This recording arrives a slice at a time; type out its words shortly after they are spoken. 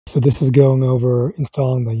So this is going over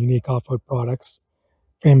installing the unique off-road products,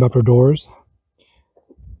 frame bumper doors.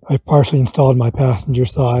 I've partially installed my passenger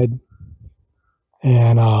side,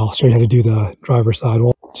 and I'll show you how to do the driver's side.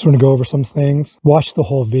 Well, just want to go over some things. Watch the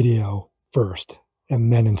whole video first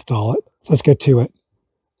and then install it. So let's get to it.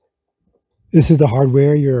 This is the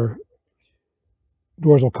hardware your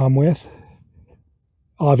doors will come with.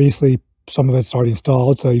 Obviously, some of it's already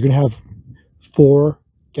installed, so you're going to have 4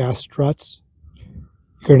 gas struts.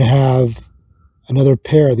 You're going to have another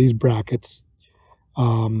pair of these brackets.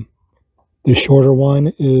 The shorter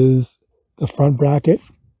one is the front bracket.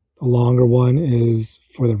 The longer one is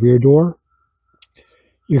for the rear door.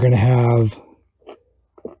 You're going to have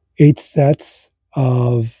 8 sets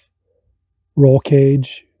of roll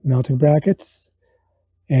cage mounting brackets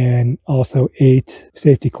and also 8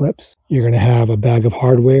 safety clips. You're going to have a bag of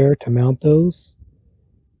hardware to mount those,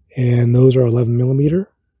 and those are 11 millimeter.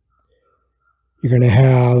 You're going to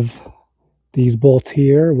have these bolts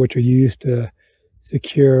here, which are used to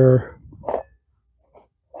secure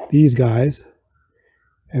these guys,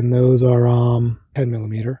 and those are 10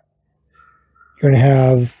 millimeter. You're going to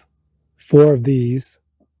have 4 of these,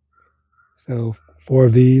 so 4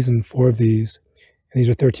 of these and 4 of these, and these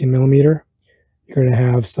are 13 millimeter. You're going to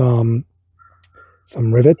have some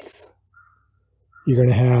rivets. You're going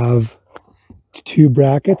to have 2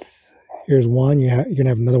 brackets. Here's one. You're going to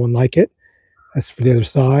have another one like it. That's for the other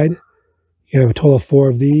side. You have a total of 4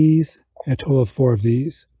 of these and a total of 4 of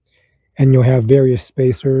these. And you'll have various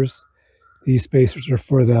spacers. These spacers are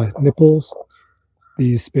for the nipples.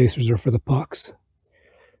 These spacers are for the pucks.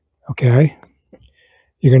 Okay.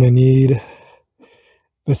 You're going to need, if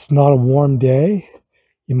it's not a warm day,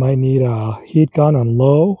 you might need a heat gun on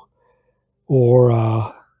low,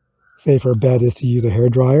 or safer bet is to use a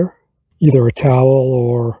hairdryer, either a towel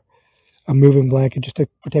or a moving blanket just to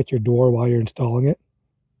protect your door while you're installing it.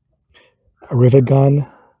 A rivet gun,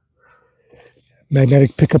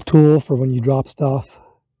 magnetic pickup tool for when you drop stuff,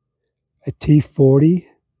 a T40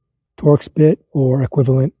 Torx bit or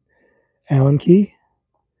equivalent Allen key,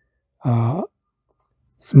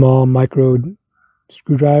 small micro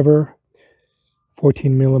screwdriver,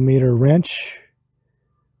 14 millimeter wrench,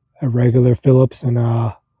 a regular Phillips and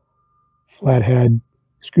a flathead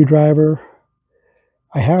screwdriver.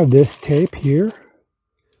 I have this tape here,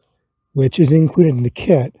 which is included in the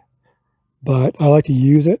kit, but I like to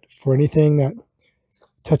use it for anything that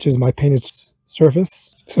touches my painted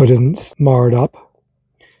surface so it doesn't mar it up.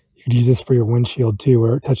 You could use this for your windshield too,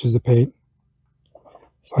 where it touches the paint.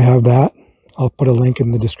 So I have that. I'll put a link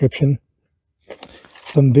in the description.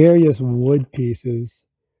 Some various wood pieces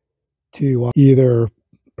to either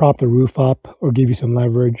prop the roof up or give you some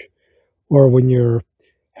leverage, or when you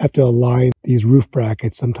have to align these roof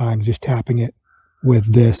brackets, sometimes just tapping it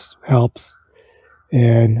with this helps.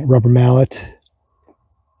 And rubber mallet,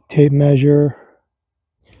 tape measure,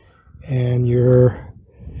 and your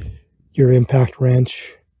impact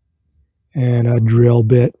wrench, and a drill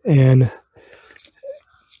bit. And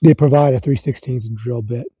they provide a 3/16 drill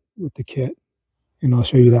bit with the kit, and I'll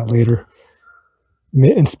show you that later.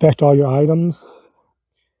 Inspect all your items.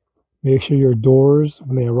 Make sure your doors,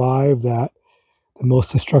 when they arrive, that the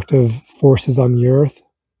most destructive forces on the earth,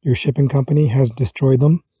 your shipping company, has destroyed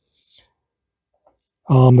them.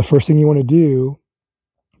 The first thing you want to do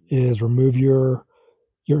is remove your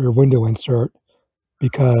window insert,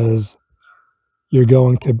 because you're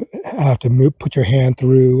going to have to put your hand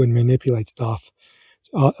through and manipulate stuff. It's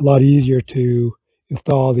a lot easier to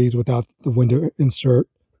install these without the window insert,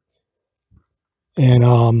 and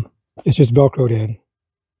it's just Velcroed in.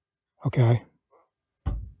 Okay.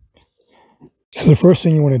 So the first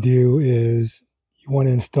thing you want to do is you want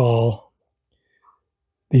to install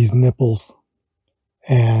these nipples,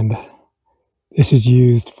 and this is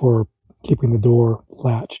used for keeping the door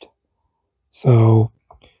latched. So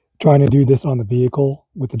trying to do this on the vehicle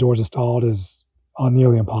with the doors installed is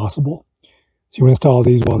nearly impossible. So you want to install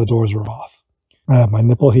these while the doors are off. I have my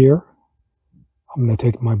nipple here. I'm going to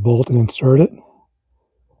take my bolt and insert it.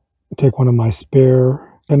 Take one of my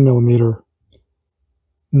spare 10 millimeter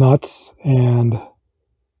nuts and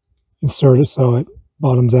insert it so it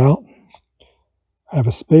bottoms out. I have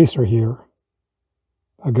a spacer here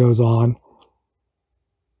that goes on,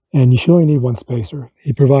 and you should only need 1 spacer.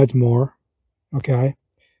 He provides more. Okay,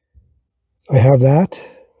 so I have that.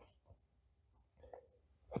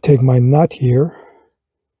 I take my nut here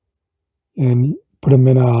and put them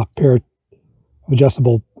in a pair of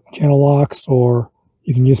adjustable channel locks, or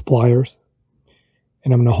you can use pliers.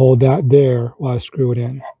 And I'm going to hold that there while I screw it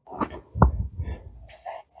in.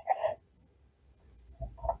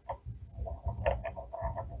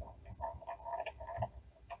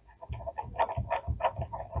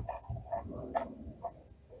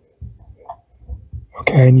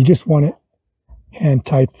 Okay, and you just want it hand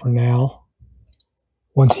tight for now.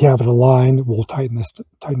 Once you have it aligned, we'll tighten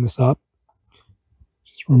this up.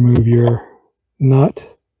 Just remove your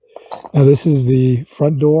nut. Now this is the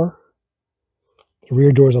front door. The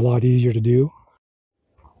rear door is a lot easier to do.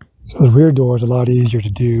 So the rear door is a lot easier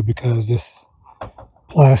to do because this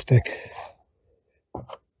plastic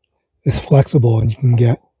is flexible and you can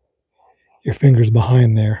get your fingers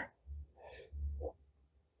behind there.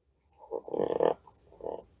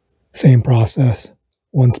 Same process,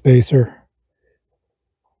 one spacer.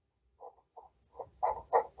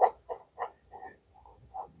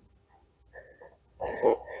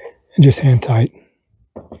 And just hand tight.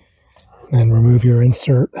 And then remove your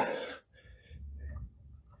insert.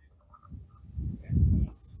 And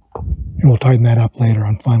we'll tighten that up later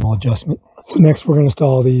on final adjustment. So next we're going to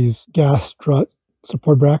install these gas strut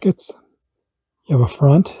support brackets. You have a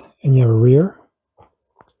front and you have a rear.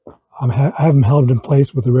 I have them held in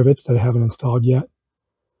place with the rivets that I haven't installed yet.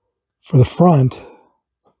 For the front,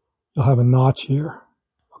 you'll have a notch here,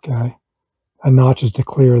 okay? A notch is to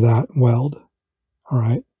clear that weld, all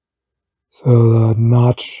right? So the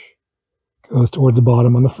notch goes towards the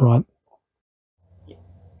bottom on the front.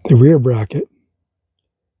 The rear bracket,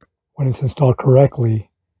 when it's installed correctly,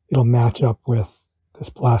 it'll match up with this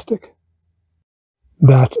plastic.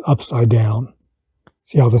 That's upside down.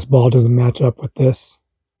 See how this ball doesn't match up with this?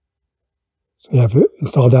 So you have it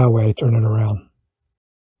installed that way, turn it around.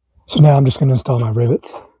 So now I'm just going to install my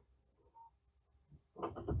rivets.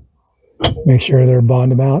 Make sure they're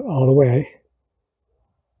bonded out all the way.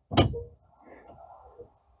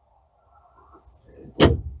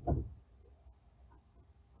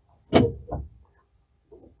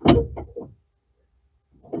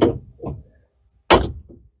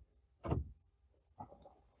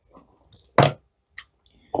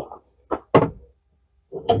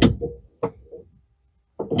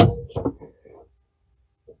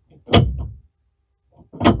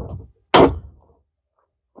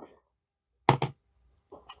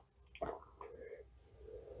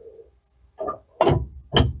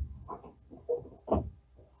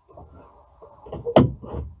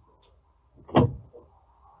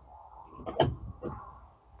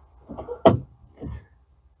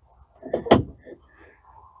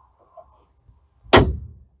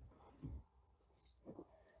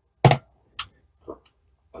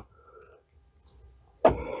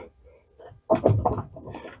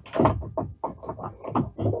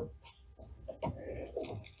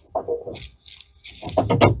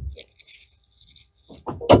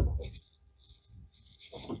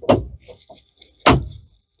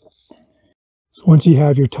 So once you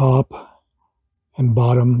have your top and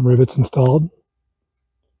bottom rivets installed,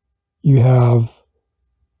 you have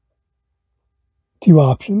two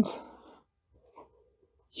options.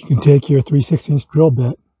 You can take your 3/16 drill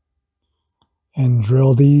bit and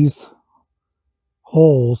drill these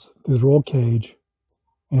holes through the roll cage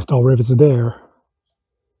and install rivets there.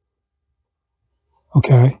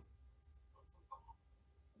 Okay.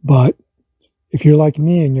 But if you're like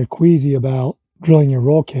me and you're queasy about drilling your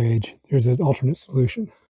roll cage, there's an alternate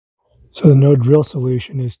solution. So the no drill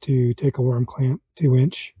solution is to take a worm clamp,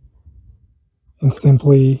 2-inch, and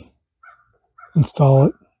simply install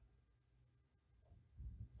it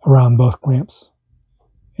around both clamps.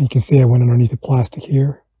 And you can see I went underneath the plastic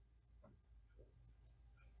here.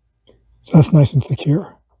 So that's nice and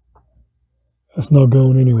secure. That's not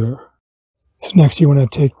going anywhere. So next you want to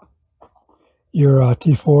take your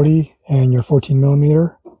T40 and your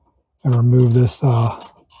 14mm and remove this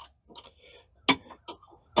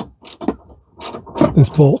this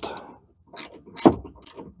bolt.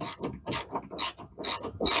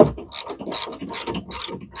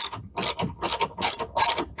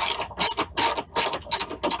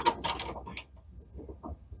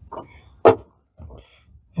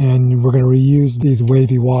 And we're going to reuse these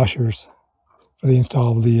wavy washers for the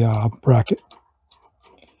install of the bracket.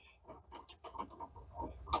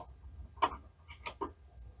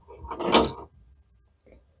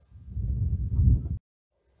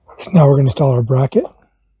 So now we're going to install our bracket.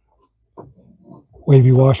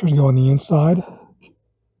 Wavy washers go on the inside.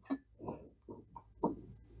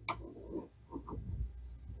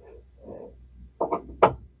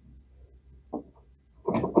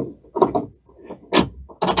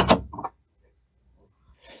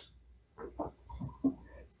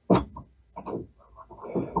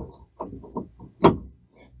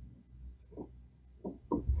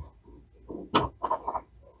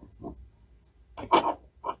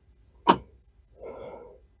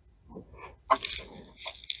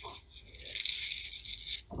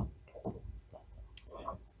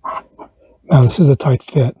 Now this is a tight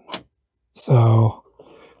fit, so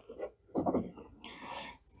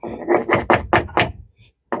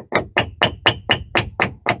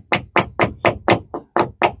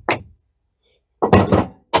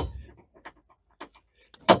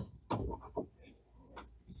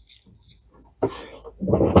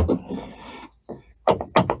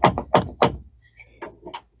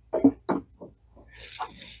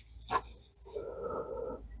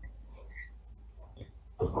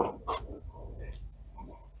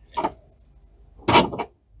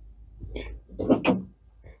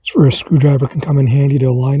where a screwdriver can come in handy to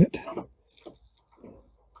align it.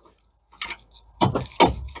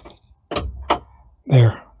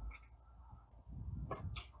 There.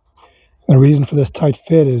 The reason for this tight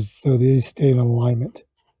fit is so these stay in alignment.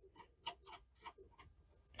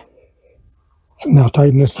 So now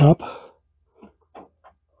tighten this up.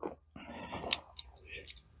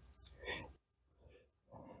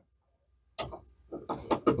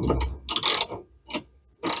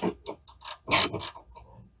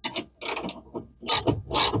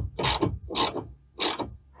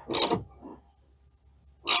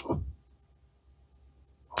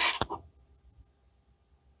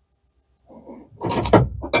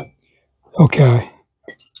 Okay,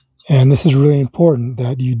 and this is really important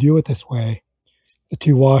that you do it this way, the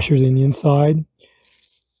two washers in the inside,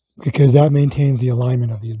 because that maintains the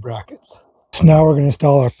alignment of these brackets. So now we're going to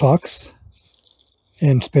install our pucks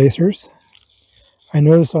and spacers. I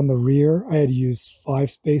noticed on the rear I had to use 5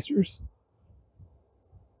 spacers,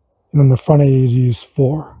 and on the front I had to use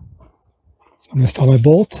 4. So I'm going to install my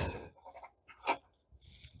bolt.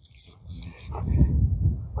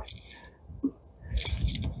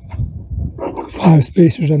 Five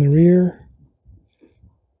spacers on the rear,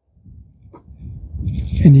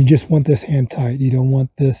 and you just want this hand tight. You don't want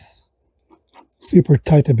this super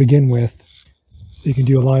tight to begin with, so you can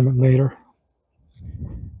do alignment later.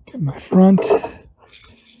 Get my front.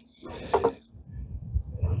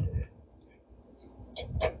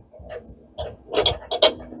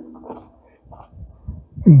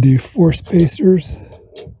 And do 4 spacers,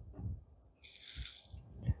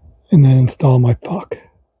 and then install my puck.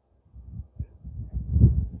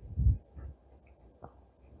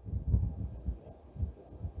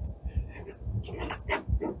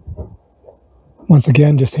 Once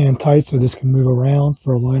again, just hand tight so this can move around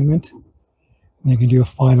for alignment. And you can do a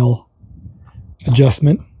final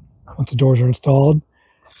adjustment once the doors are installed.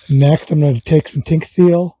 Next, I'm going to take some Tink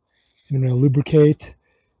Seal and I'm going to lubricate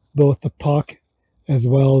both the puck as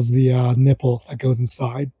well as the nipple that goes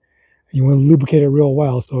inside. And you want to lubricate it real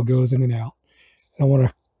well so it goes in and out. I don't want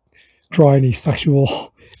to draw any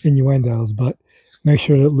sexual innuendos, but make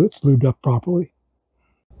sure that it's lubed up properly.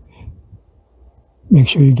 Make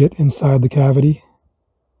sure you get inside the cavity.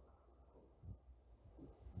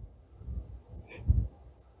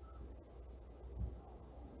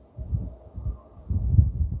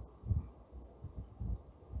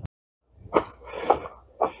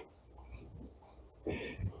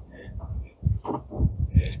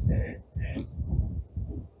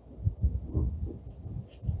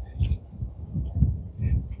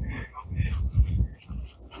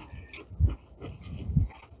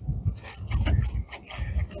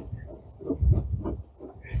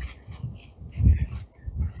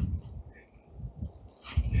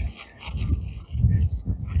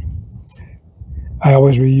 I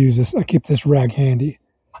always reuse this. I keep this rag handy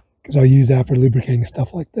because I'll use that for lubricating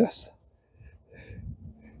stuff like this.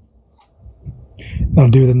 I'll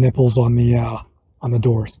do the nipples on the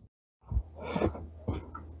doors.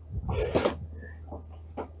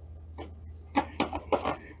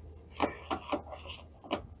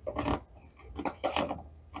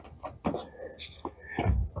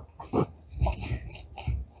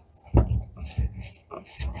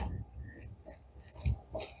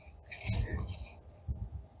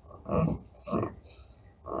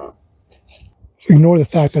 So ignore the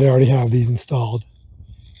fact that I already have these installed.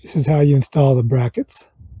 This is how you install the brackets.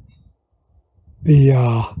 The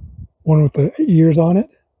one with the ears on it,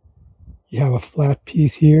 you have a flat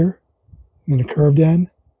piece here and then a curved end.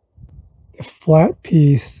 The flat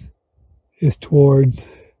piece is towards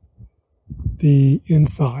the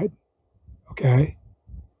inside, okay?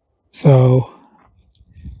 So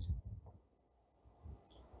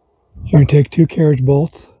you're going to take 2 carriage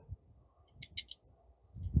bolts.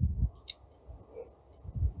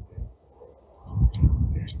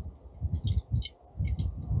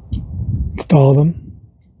 Install them.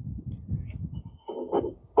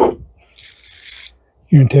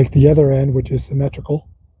 You're going to take the other end, which is symmetrical.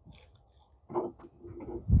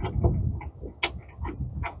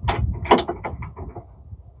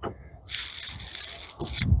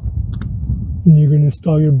 And you're going to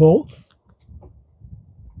install your bolts.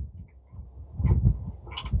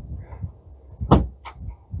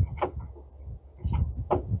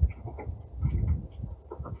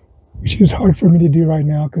 Which is hard for me to do right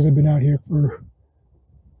now because I've been out here for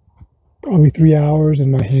probably 3 hours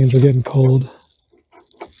and my hands are getting cold.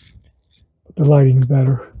 But the lighting's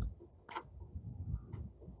better.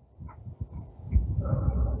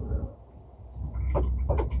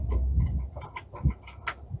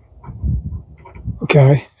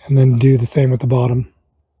 Okay, and then do the same with the bottom.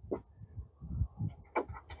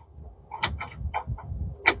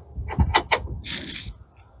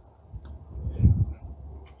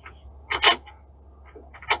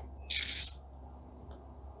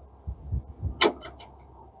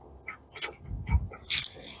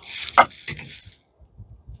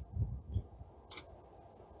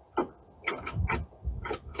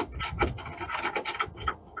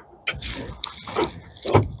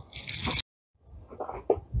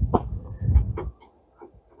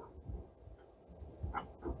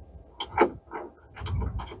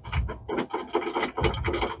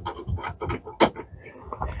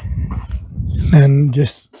 and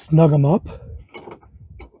just snug them up.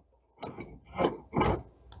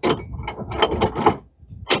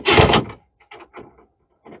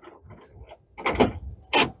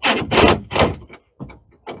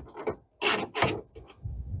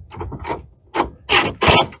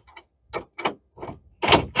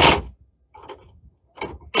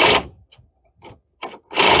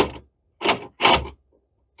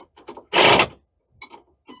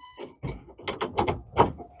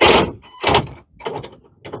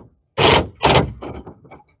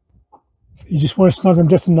 You just want to snug them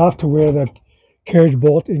just enough to where the carriage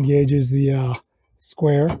bolt engages the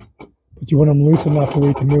square, but you want them loose enough to where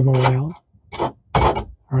you can move them around. All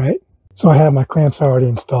right, so I have my clamps already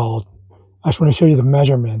installed. I just want to show you the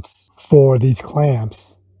measurements for these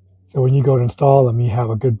clamps, so when you go to install them, you have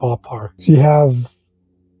a good ballpark. So you have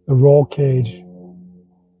the roll cage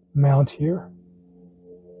mount here.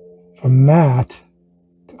 From that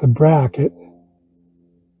to the bracket,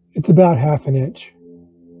 it's about 1/2 inch.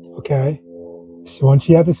 Okay. So once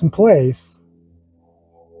you have this in place,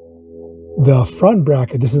 the front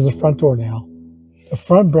bracket, this is a front door now, the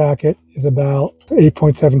front bracket is about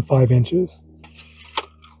 8.75 inches.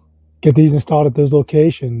 Get these installed at those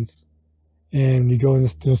locations, and when you go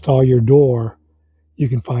to install your door, you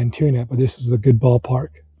can fine tune it, but this is a good ballpark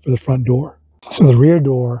for the front door. So the rear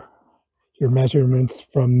door, your measurements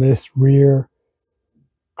from this rear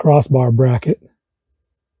crossbar bracket,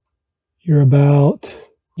 you're about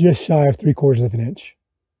just shy of 3/4 inch.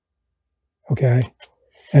 Okay.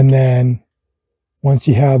 And then once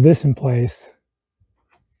you have this in place,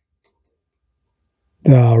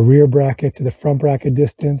 the rear bracket to the front bracket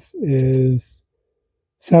distance is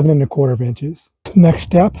 7¼ inches. The next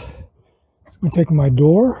step is I'm going to take my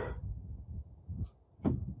door,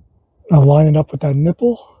 I'll line it up with that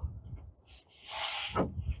nipple.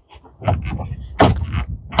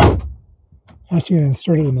 Actually, going to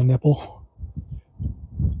insert it in the nipple.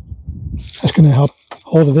 That's going to help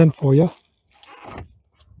hold it in for you.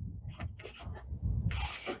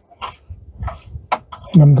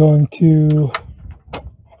 And I'm going to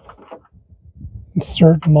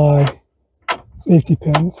insert my safety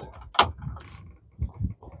pins.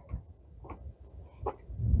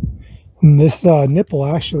 And this nipple,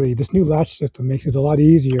 actually, this new latch system makes it a lot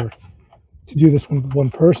easier to do this with one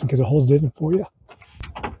person because it holds it in for you.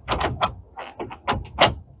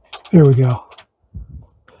 There we go.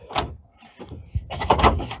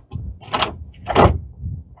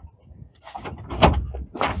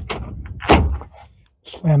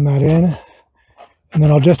 Slam that in, and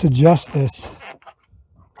then I'll just adjust this.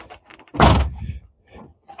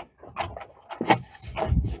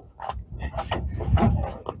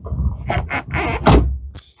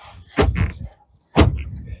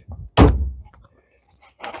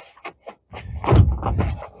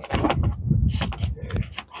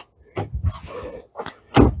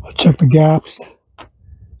 I'll check the gaps.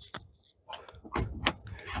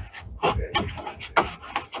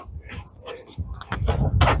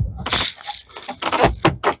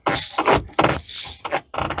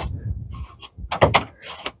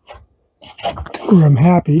 Where I'm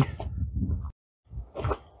happy.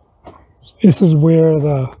 This is where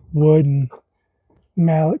the wood and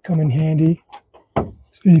mallet come in handy, so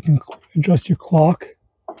you can adjust your clock.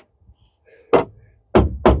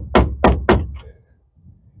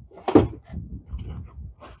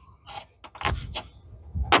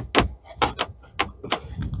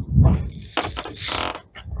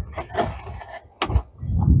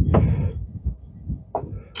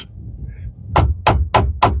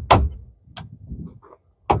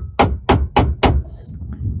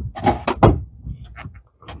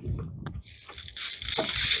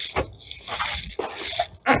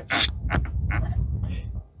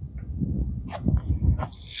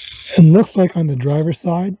 It looks like on the driver's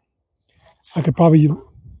side, I could probably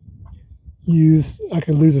lose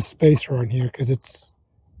a spacer on here because it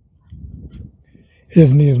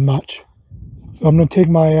doesn't need as much. So I'm going to take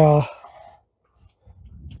my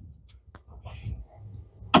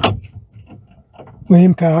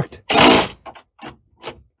impact.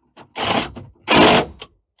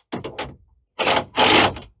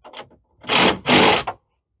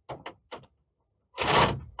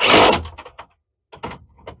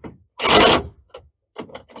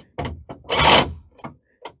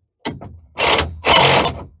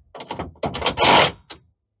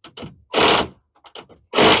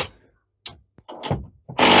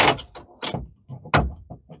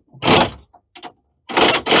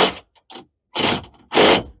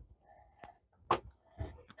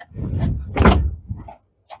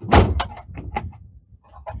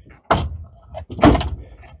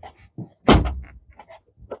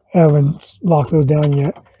 I haven't locked those down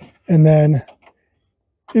yet. And then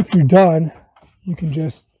if you're done, you can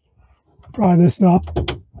just pry this up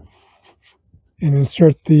and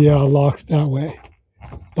insert the locks that way.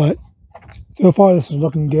 But so far this is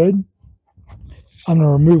looking good. I'm going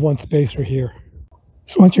to remove one spacer here.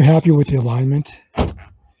 So once you're happy with the alignment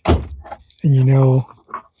and you know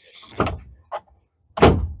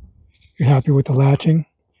you're happy with the latching,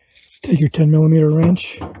 take your 10mm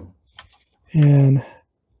wrench and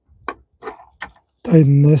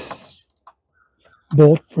tighten this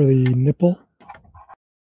bolt for the nipple.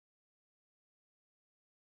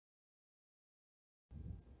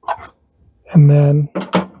 And then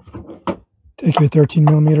take your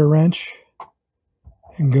 13mm wrench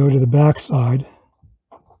and go to the back side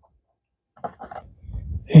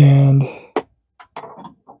and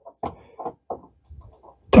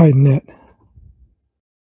tighten it.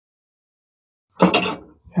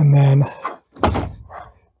 And then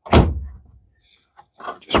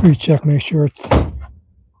just recheck, make sure it's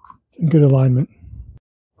in good alignment.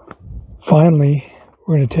 Finally,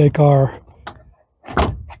 we're going to take our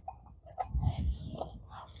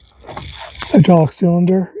hydraulic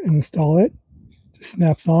cylinder and install it. Just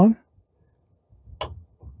snaps on.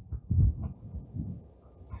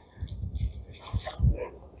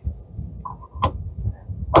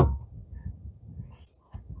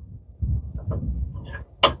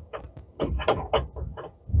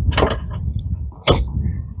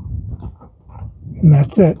 And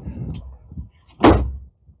that's it.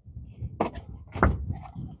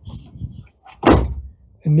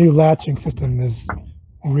 The new latching system is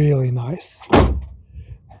really nice.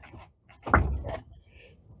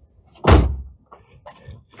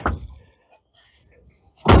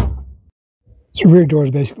 So rear door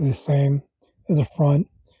is basically the same as the front.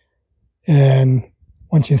 And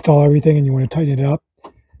once you install everything and you want to tighten it up,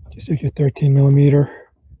 just take your 13mm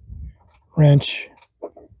wrench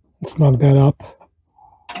and snug that up.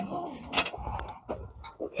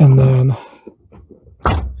 And then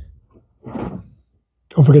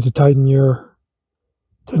don't forget to tighten your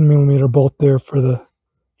 10mm bolt there for the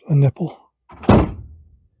nipple.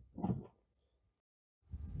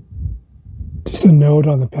 Just a note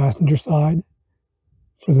on the passenger side,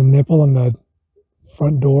 for the nipple on the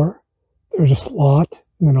front door, there's a slot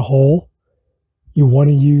and then a hole. You want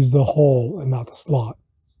to use the hole and not the slot.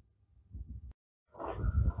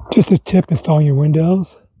 Just a tip installing your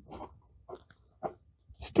windows.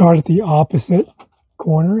 Start at the opposite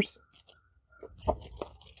corners.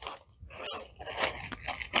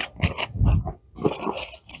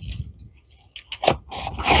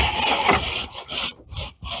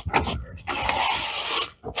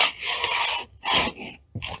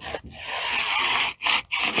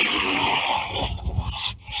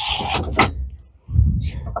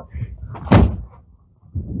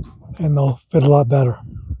 And they'll fit a lot better.